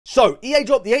So, EA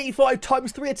dropped the 85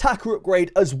 times 3 attacker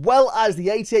upgrade as well as the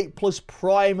 88 plus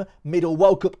prime middle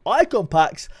World Cup icon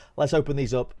packs. Let's open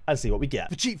these up and see what we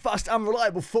get. For cheap, fast and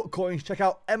reliable foot coins, check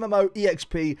out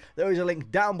MMOEXP. There is a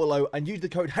link down below and use the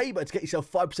code HABER to get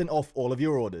yourself 5% off all of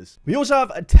your orders. We also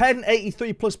have a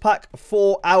 1083 plus pack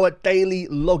for our daily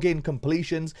login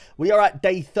completions. We are at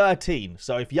day 13,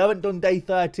 so if you haven't done day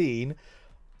 13...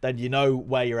 then you know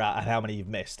where you're at and how many you've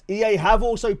missed. EA have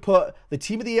also put the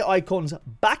Team of the Year icons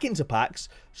back into packs.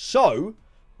 So,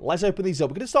 let's open these up.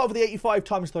 We're going to start with the 85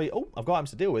 times 3. Oh, I've got items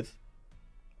to deal with.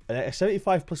 A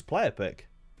 75 plus player pick.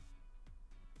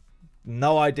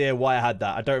 No idea why I had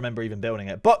that. I don't remember even building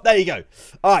it. But there you go.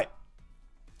 All right.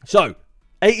 So,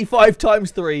 85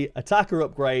 times 3, attacker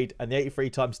upgrade, and the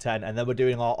 83 times 10. And then we're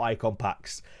doing our icon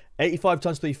packs. 85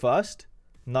 times 3 first.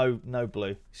 No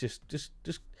blue. It's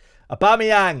just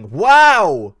Aubameyang.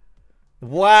 Wow.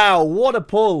 Wow. What a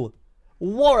pull.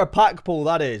 What a pack pull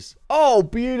that is. Oh,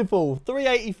 beautiful.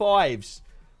 385s.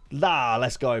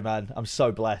 Let's go, man. I'm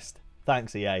so blessed.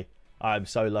 Thanks, EA. I'm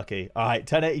so lucky. All right.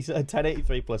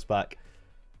 1083 plus pack.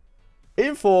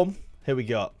 In form. Here we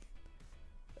go.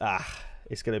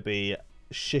 It's going to be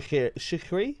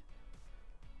Shikri.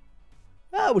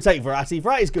 We'll take Verratti.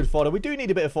 Verratti's good fodder. We do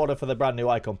need a bit of fodder for the brand new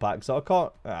icon pack, so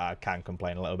I can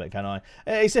complain a little bit, can I?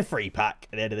 It's a free pack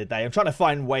at the end of the day. I'm trying to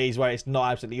find ways where it's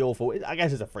not absolutely awful. I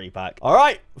guess it's a free pack. All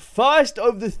right, first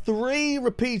of the 3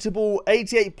 repeatable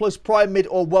 88 plus prime mid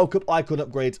or World Cup icon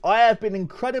upgrades. I have been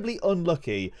incredibly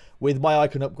unlucky with my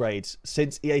icon upgrades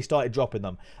since EA started dropping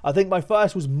them. I think my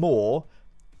first was more,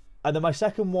 and then my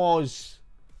second was...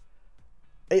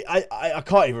 I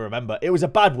can't even remember. It was a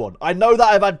bad one. I know that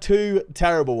I've had 2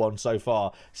 terrible ones so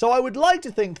far. So I would like to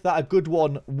think that a good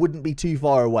one wouldn't be too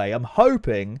far away. I'm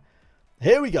hoping.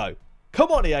 Here we go.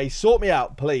 Come on, EA. Sort me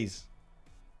out, please.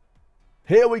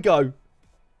 Here we go.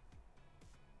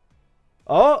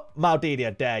 Oh, Maldini,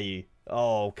 I dare you.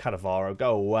 Oh, Cannavaro,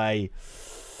 go away.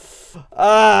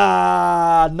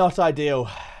 Not ideal.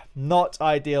 Not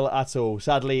ideal at all.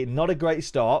 Sadly, not a great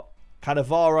start.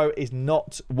 Cannavaro is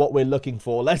not what we're looking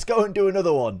for. Let's go and do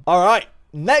another one. All right.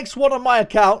 Next one on my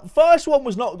account. First one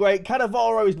was not great.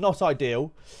 Cannavaro is not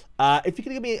ideal. If you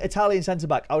could give me an Italian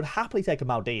centre-back, I would happily take a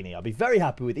Maldini. I'd be very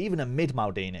happy with even a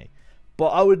mid-Maldini. But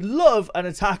I would love an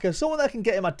attacker, someone that can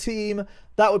get in my team.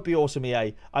 That would be awesome,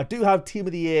 EA. I do have Team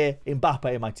of the Year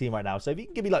Mbappe in my team right now. So if you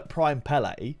can give me like Prime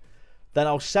Pele, then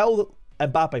I'll sell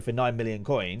Mbappe for 9 million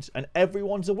coins and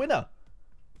everyone's a winner.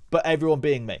 But everyone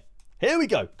being me. Here we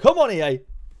go. Come on, EA.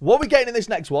 What are we getting in this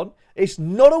next one? It's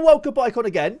not a World Cup icon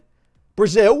again.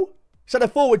 Brazil. Centre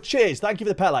forward. Cheers. Thank you for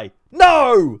the Pele.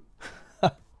 No!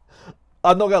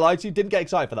 I'm not going to lie to you. Didn't get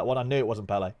excited for that one. I knew it wasn't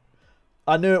Pele.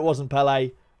 I knew it wasn't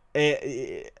Pele.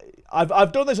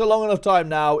 I've done this a long enough time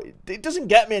now. It doesn't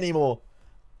get me anymore.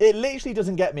 It literally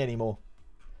doesn't get me anymore.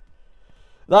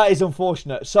 That is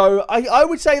unfortunate. So, I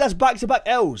would say that's back-to-back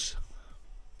L's.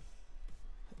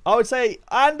 I would say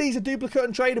Andy's a duplicate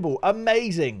and tradable.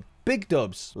 Amazing. Big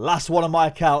dubs. Last one on my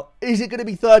account. Is it going to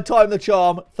be third time the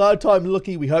charm? Third time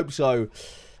lucky? We hope so.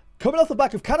 Coming off the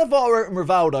back of Cannavaro and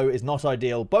Rivaldo is not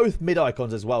ideal. Both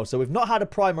mid-icons as well. So we've not had a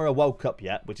prime or a World Cup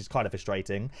yet, which is kind of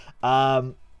frustrating.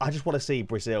 I just want to see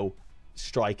Brazil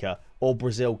striker or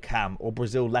Brazil cam or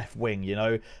Brazil left wing, you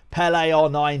know. Pele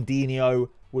R9, Dino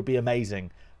would be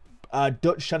amazing.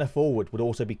 Dutch centre forward would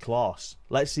also be class.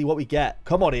 Let's see what we get.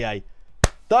 Come on, EA.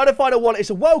 Third and final one. It's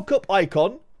a World Cup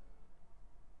icon.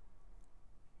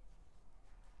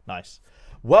 Nice.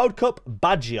 World Cup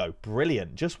Baggio.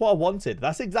 Brilliant. Just what I wanted.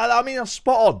 That's exactly... I mean, that's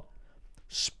spot on.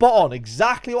 Spot on.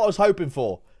 Exactly what I was hoping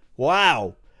for.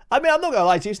 Wow. I mean, I'm not going to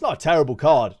lie to you. It's not a terrible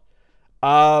card.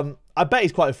 I bet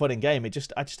he's quite a fun in game. I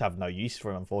just have no use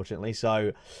for him, unfortunately.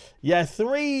 So, yeah,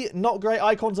 3 not great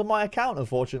icons on my account,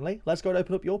 unfortunately. Let's go and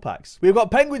open up your packs. We've got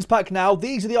Penguins pack now.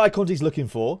 These are the icons he's looking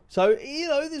for. So, you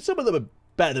know, some of them are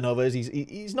better than others.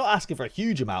 He's not asking for a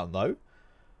huge amount, though.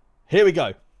 Here we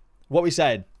go. What we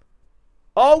saying?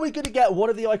 Are we going to get one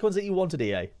of the icons that you wanted,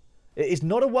 EA? It is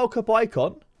not a World Cup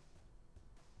icon.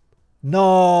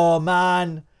 No,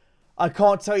 man. I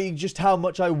can't tell you just how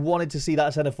much I wanted to see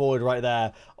that centre forward right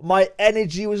there. My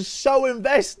energy was so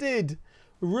invested.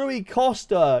 Rui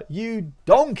Costa, you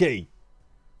donkey.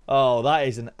 Oh, that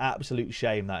is an absolute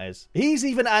shame, that is. He's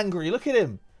even angry. Look at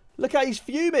him. Look how he's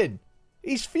fuming.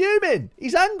 He's fuming.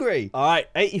 He's angry. All right,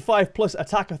 85 plus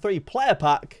attacker 3 player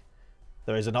pack.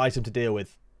 There is an item to deal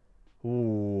with.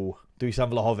 Ooh, Dusan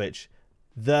Vlahovic.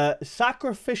 The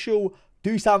sacrificial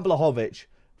Dusan Vlahovic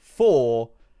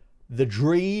for the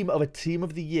dream of a team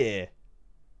of the year.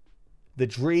 The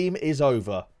dream is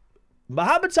over.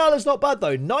 Mohamed Salah's not bad,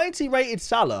 though. 90 rated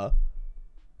Salah.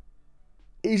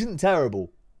 isn't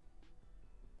terrible.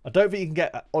 I don't think you can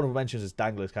get honorable mentions as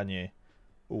danglers, can you?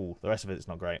 Ooh, the rest of it's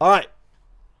not great. All right.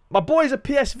 My boy's a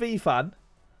PSV fan.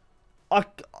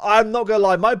 I'm not going to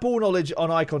lie. My ball knowledge on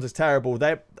icons is terrible.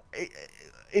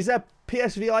 Is there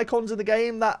PSV icons in the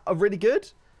game that are really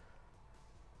good?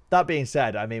 That being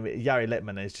said, I mean, Yari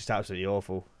Littman is just absolutely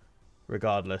awful.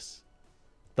 Regardless.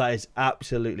 That is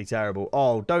absolutely terrible.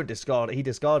 Oh, don't discard it. He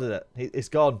discarded it. It's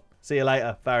gone. See you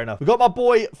later. Fair enough. We've got my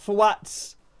boy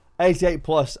Fawats 88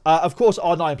 plus. Of course,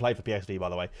 R9 played for PSV, by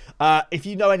the way. If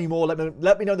you know any more,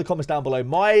 let me know in the comments down below.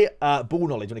 My ball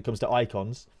knowledge when it comes to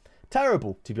icons,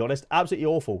 terrible, to be honest. Absolutely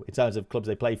awful in terms of clubs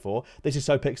they play for. This is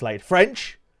so pixelated.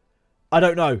 French? I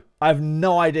don't know. I have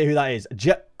no idea who that is.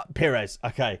 Pires.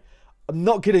 Okay. I'm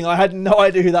not kidding. I had no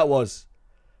idea who that was.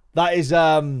 That is,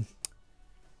 yeah,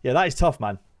 that is tough,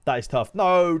 man. That is tough.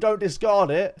 No, don't discard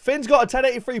it. Finn's got a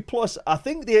 1083 plus. I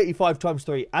think the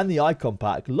 85x3 and the icon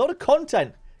pack. A lot of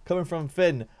content coming from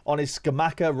Finn on his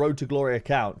Skamaka Road to Glory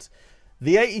account.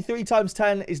 The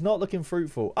 83x10 is not looking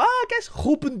fruitful. I guess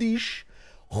Hoopendish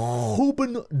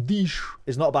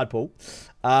is not a bad pull.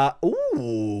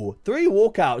 Ooh, 3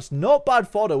 walkouts. Not bad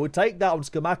fodder. We'll take that on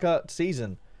Skamaka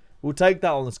season. We'll take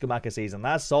that on the Skamaka season.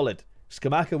 That's solid.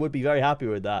 Skamaka would be very happy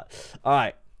with that. All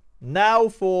right. Now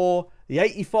for the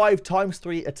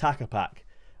 85x3 attacker pack.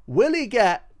 Will he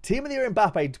get Team of the Year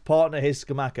Mbappe to partner his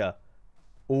Skamaka?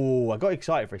 Oh, I got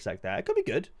excited for a sec there. It could be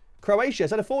good. Croatia,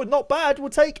 centre forward, not bad. We'll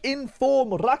take Inform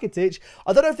Rakitic.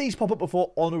 I don't know if these pop up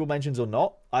before honourable mentions or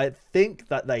not. I think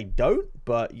that they don't,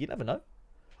 but you never know.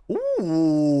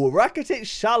 Ooh, Rakitic,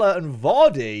 Salah, and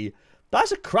Vardy.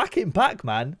 That's a cracking pack,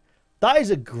 man. That is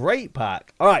a great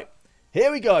pack. All right,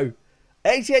 here we go.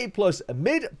 88 plus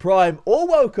mid-prime all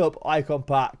World Cup icon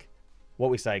pack. What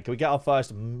we say? Can we get our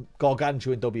first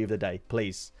gargantuan W of the day,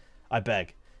 please? I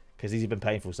beg, because these have been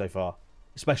painful so far,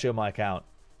 especially on my account.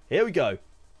 Here we go.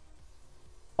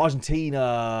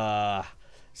 Argentina.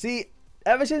 See,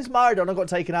 ever since Maradona got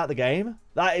taken out of the game,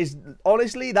 that is,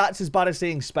 honestly, that's as bad as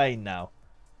seeing Spain now.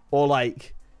 Or,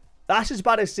 like, that's as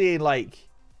bad as seeing, like,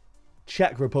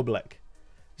 Czech Republic.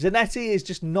 Zanetti is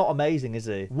just not amazing, is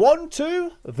he?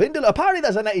 1-2. Vindel. Apparently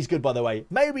that Zanetti's good, by the way.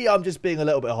 Maybe I'm just being a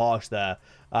little bit harsh there.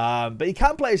 But he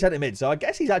can play centre mid, so I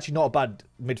guess he's actually not a bad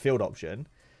midfield option.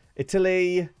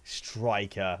 Italy.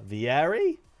 Striker.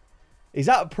 Vieri? Is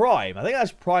that prime? I think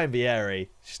that's prime Vieri.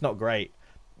 It's just not great.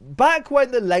 Back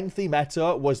when the lengthy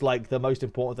meta was like the most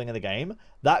important thing in the game,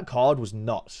 that card was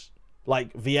nuts.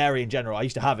 Like Vieri in general. I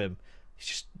used to have him. He's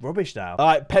just rubbish now. All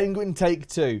right, Penguin take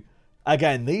 2.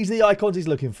 Again, these are the icons he's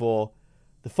looking for.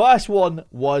 The first one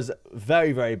was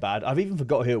very, very bad. I've even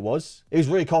forgot who it was. It was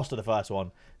Rui Costa, the first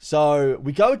one. So,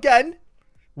 we go again.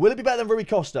 Will it be better than Rui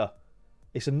Costa?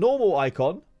 It's a normal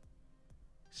icon.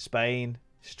 Spain.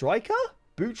 Striker?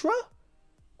 Butra?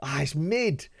 Ah, it's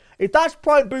mid. If that's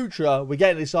prime Butra, we're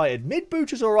getting excited. Mid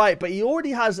Butra's alright, but he already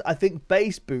has, I think,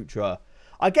 base Butra.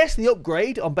 I guess the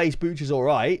upgrade on base Butra's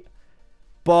alright.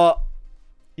 But,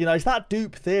 you know, it's that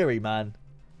dupe theory, man.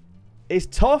 It's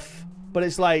tough, but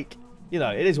it's like, you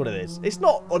know, it is what it is. It's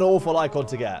not an awful icon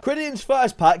to get. Cridian's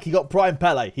first pack, he got Prime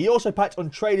Pele. He also packed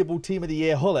Untradeable Team of the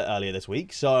Year Hullet earlier this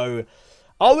week. So,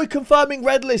 are we confirming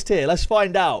red list here? Let's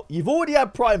find out. You've already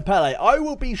had Prime Pele. I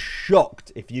will be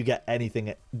shocked if you get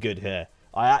anything good here.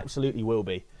 I absolutely will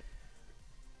be.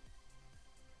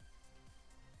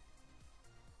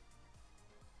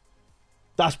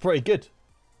 That's pretty good.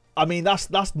 I mean, that's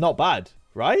not bad,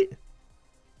 right?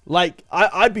 Like,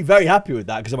 I'd be very happy with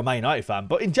that because I'm a Man United fan.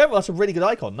 But in general, that's a really good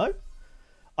icon, no?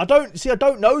 I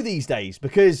don't know these days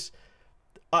because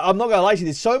I'm not going to lie to you.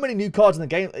 There's so many new cards in the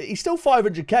game. He's still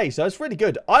 500k, so it's really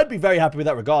good. I'd be very happy with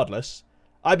that regardless.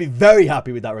 I'd be very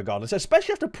happy with that regardless.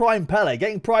 Especially after Prime Pele.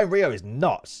 Getting Prime Rio is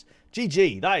nuts.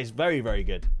 GG. That is very, very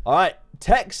good. All right.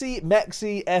 Texi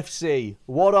Mexi FC.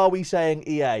 What are we saying,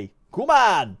 EA? Come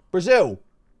on. Brazil.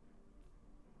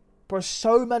 Bro,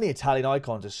 so many Italian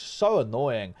icons. It's so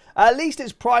annoying. At least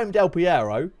it's Prime Del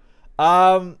Piero.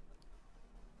 Again,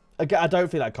 I don't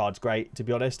think that card's great, to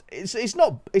be honest. It's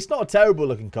not a terrible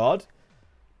looking card,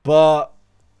 but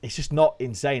it's just not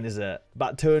insane, is it?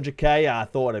 About 200k. I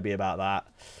thought it'd be about that.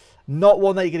 Not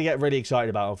one that you're going to get really excited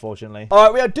about, unfortunately. All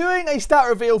right, we are doing a stat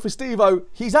reveal for Steve-O.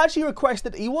 He's actually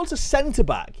requested, he wants a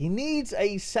centre-back. He needs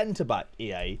a centre-back,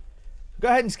 EA. Go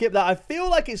ahead and skip that. I feel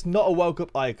like it's not a World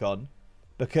Cup icon.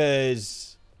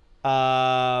 Because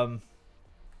I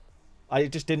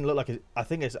just didn't look like it. I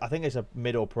think it's a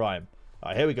mid or prime. All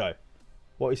right, here we go.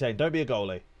 What are you saying? Don't be a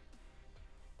goalie.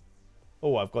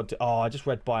 Oh, I've got to. Oh, I just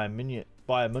read Bayern Munich.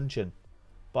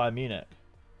 Bayern Munich.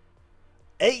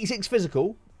 86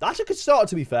 physical. That's a good start,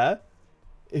 to be fair.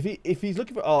 If he's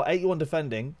looking for... Oh, 81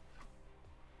 defending.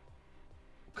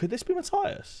 Could this be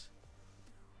Matthias?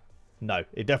 No,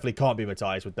 it definitely can't be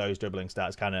Matthias with those dribbling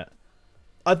stats, can it?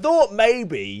 I thought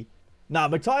maybe... Nah,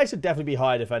 Matthias would definitely be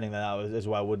higher defending than that as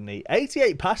well, wouldn't he?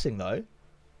 88 passing, though.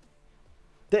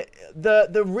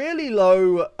 The really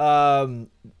low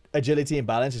agility and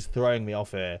balance is throwing me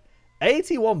off here.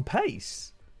 81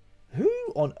 pace. Who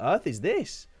on earth is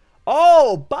this?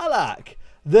 Oh, Ballack.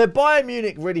 The Bayern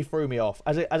Munich really threw me off.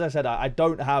 As I said, I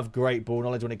don't have great ball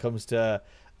knowledge when it comes to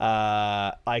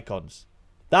icons.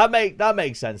 That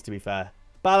makes sense, to be fair.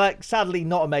 Ballack, sadly,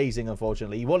 not amazing,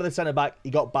 unfortunately. He wanted the centre-back. He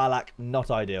got Ballack.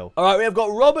 Not ideal. All right, we have got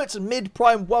Roberts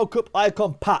mid-prime World Cup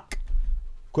icon pack.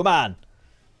 Come on.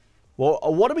 Well,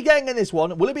 what are we getting in this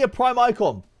one? Will it be a prime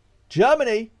icon?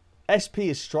 Germany.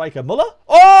 SP is striker. Muller?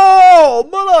 Oh,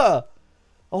 Muller.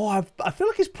 Oh, I feel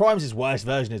like his prime's his worst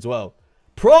version as well.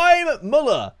 Prime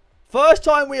Muller. First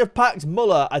time we have packed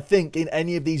Muller, I think, in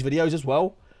any of these videos as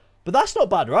well. But that's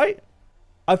not bad, right?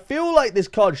 I feel like this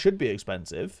card should be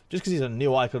expensive. Just because he's a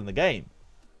new icon in the game.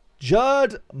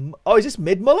 Jerd. Oh, is this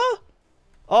mid-Muller?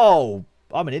 Oh,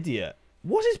 I'm an idiot.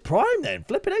 What's his prime then?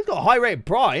 Flipping, he's got a high-rated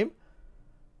prime.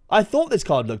 I thought this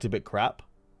card looked a bit crap.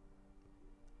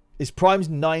 His prime's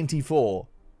 94.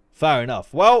 Fair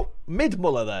enough. Well,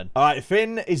 mid-Muller then. All right,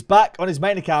 Finn is back on his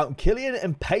main account. Killian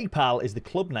and PayPal is the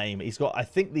club name. He's got, I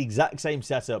think, the exact same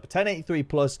setup. 1083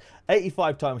 plus,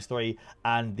 85 times 3,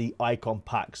 and the icon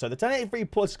pack. So the 1083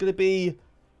 plus is going to be,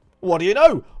 what do you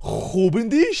know?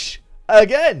 Rubendish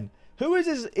again. Who is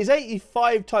his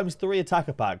 85 times 3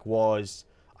 attacker pack was,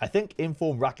 I think,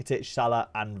 Inform, Rakitic, Salah,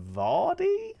 and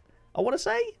Vardy, I want to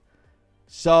say.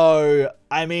 So,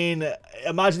 I mean,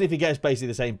 imagine if he gets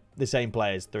basically the same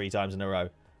players 3 times in a row.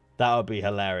 That would be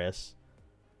hilarious.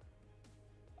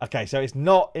 Okay, so it's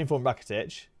not Inform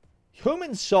Rakitic.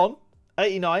 Heung-min Son,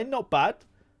 89, not bad.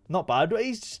 Not bad, but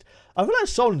he's just... I feel like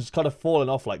Son's kind of fallen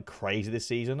off like crazy this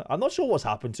season. I'm not sure what's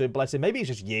happened to him, bless him. Maybe it's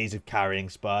just years of carrying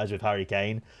Spurs with Harry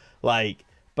Kane. Like,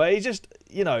 but he's just,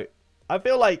 you know, I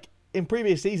feel like in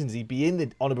previous seasons, he'd be in the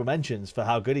honourable mentions for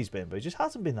how good he's been, but he just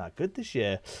hasn't been that good this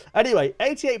year. Anyway,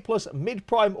 88 plus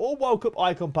mid-prime or World Cup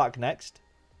icon pack next.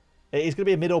 It is going to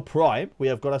be a mid or prime. We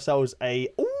have got ourselves a...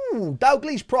 Ooh,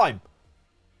 Dalglish prime.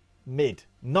 Mid.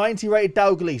 90 rated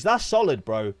Dalglish. That's solid,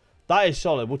 bro. That is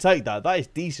solid. We'll take that. That is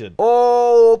decent.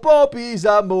 Oh, Bobby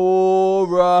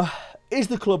Zamora is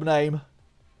the club name.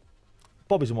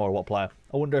 Bobby Zamora, what player?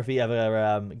 I wonder if he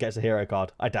ever gets a hero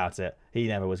card. I doubt it. He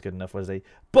never was good enough, was he?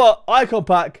 But icon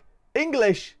pack,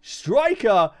 English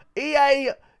striker. EA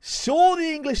saw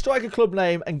the English striker club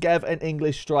name and gave an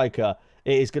English striker.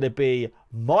 It is going to be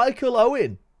Michael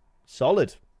Owen.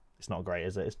 Solid. It's not great,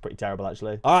 is it? It's pretty terrible,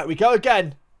 actually. All right, we go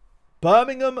again.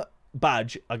 Birmingham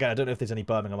badge. Again, I don't know if there's any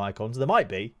Birmingham icons. There might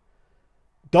be.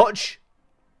 Dutch.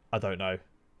 I don't know.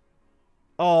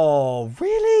 Oh,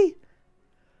 really?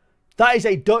 That is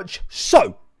a Dutch.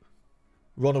 So,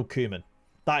 Ronald Koeman.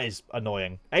 That is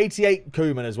annoying. 88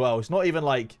 Koeman as well. It's not even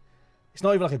like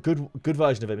a good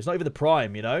version of him. It's not even the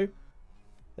prime, you know?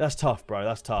 That's tough, bro.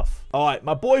 That's tough. All right,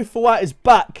 my boy Fawad is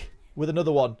back with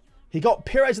another one. He got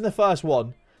Pires in the first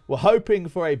one. We're hoping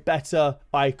for a better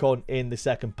icon in the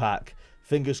second pack.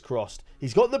 Fingers crossed.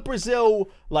 He's got the Brazil,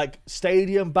 like,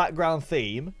 stadium background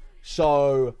theme.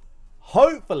 So...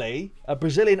 hopefully, a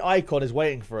Brazilian icon is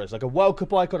waiting for us. Like a World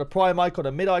Cup icon, a prime icon,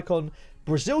 a mid icon,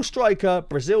 Brazil striker,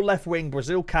 Brazil left wing,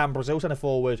 Brazil cam, Brazil centre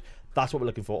forward. That's what we're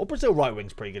looking for. Or Brazil right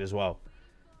wing's pretty good as well.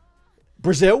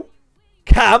 Brazil.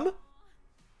 Cam.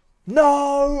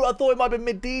 No, I thought it might have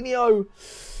been Midinho.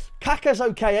 Kaka's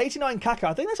okay. 89 Kaka.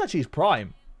 I think that's actually his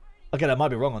prime. Again, I might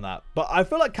be wrong on that. But I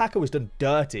feel like Kaka was done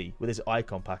dirty with his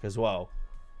icon pack as well.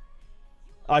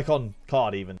 Icon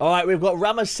card even. All right, we've got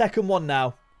Rama's second one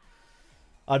now.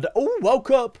 And, oh, World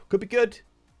Cup. Could be good.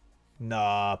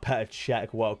 Nah, Petr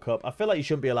Cech World Cup. I feel like you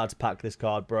shouldn't be allowed to pack this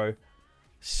card, bro.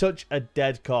 Such a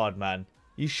dead card, man.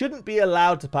 You shouldn't be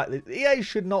allowed to pack this. EA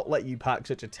should not let you pack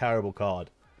such a terrible card.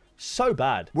 So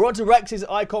bad. We're on to Rex's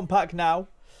icon pack now.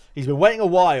 He's been waiting a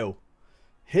while.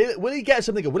 Will he get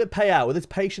something good? Will it pay out? Will his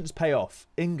patience pay off?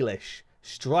 English.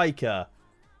 Striker.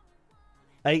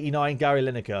 89 Gary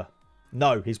Lineker.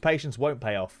 No, his patience won't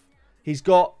pay off. He's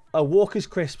got a Walker's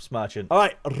Crisps merchant. All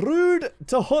right, Ruud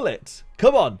to Hullet.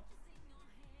 Come on.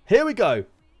 Here we go.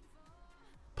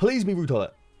 Please be Ruud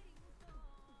Hullet.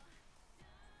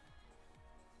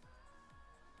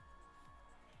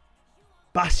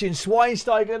 Bastian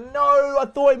Schweinsteiger. No, I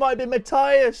thought it might have been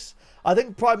Matthias. I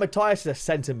think Prime Matthias is a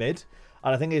centre mid.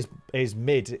 And I think his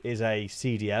mid is a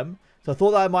CDM. So I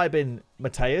thought that might have been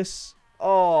Matthias.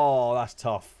 Oh, that's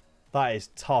tough. That is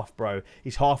tough, bro.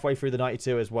 He's halfway through the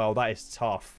 92 as well. That is tough.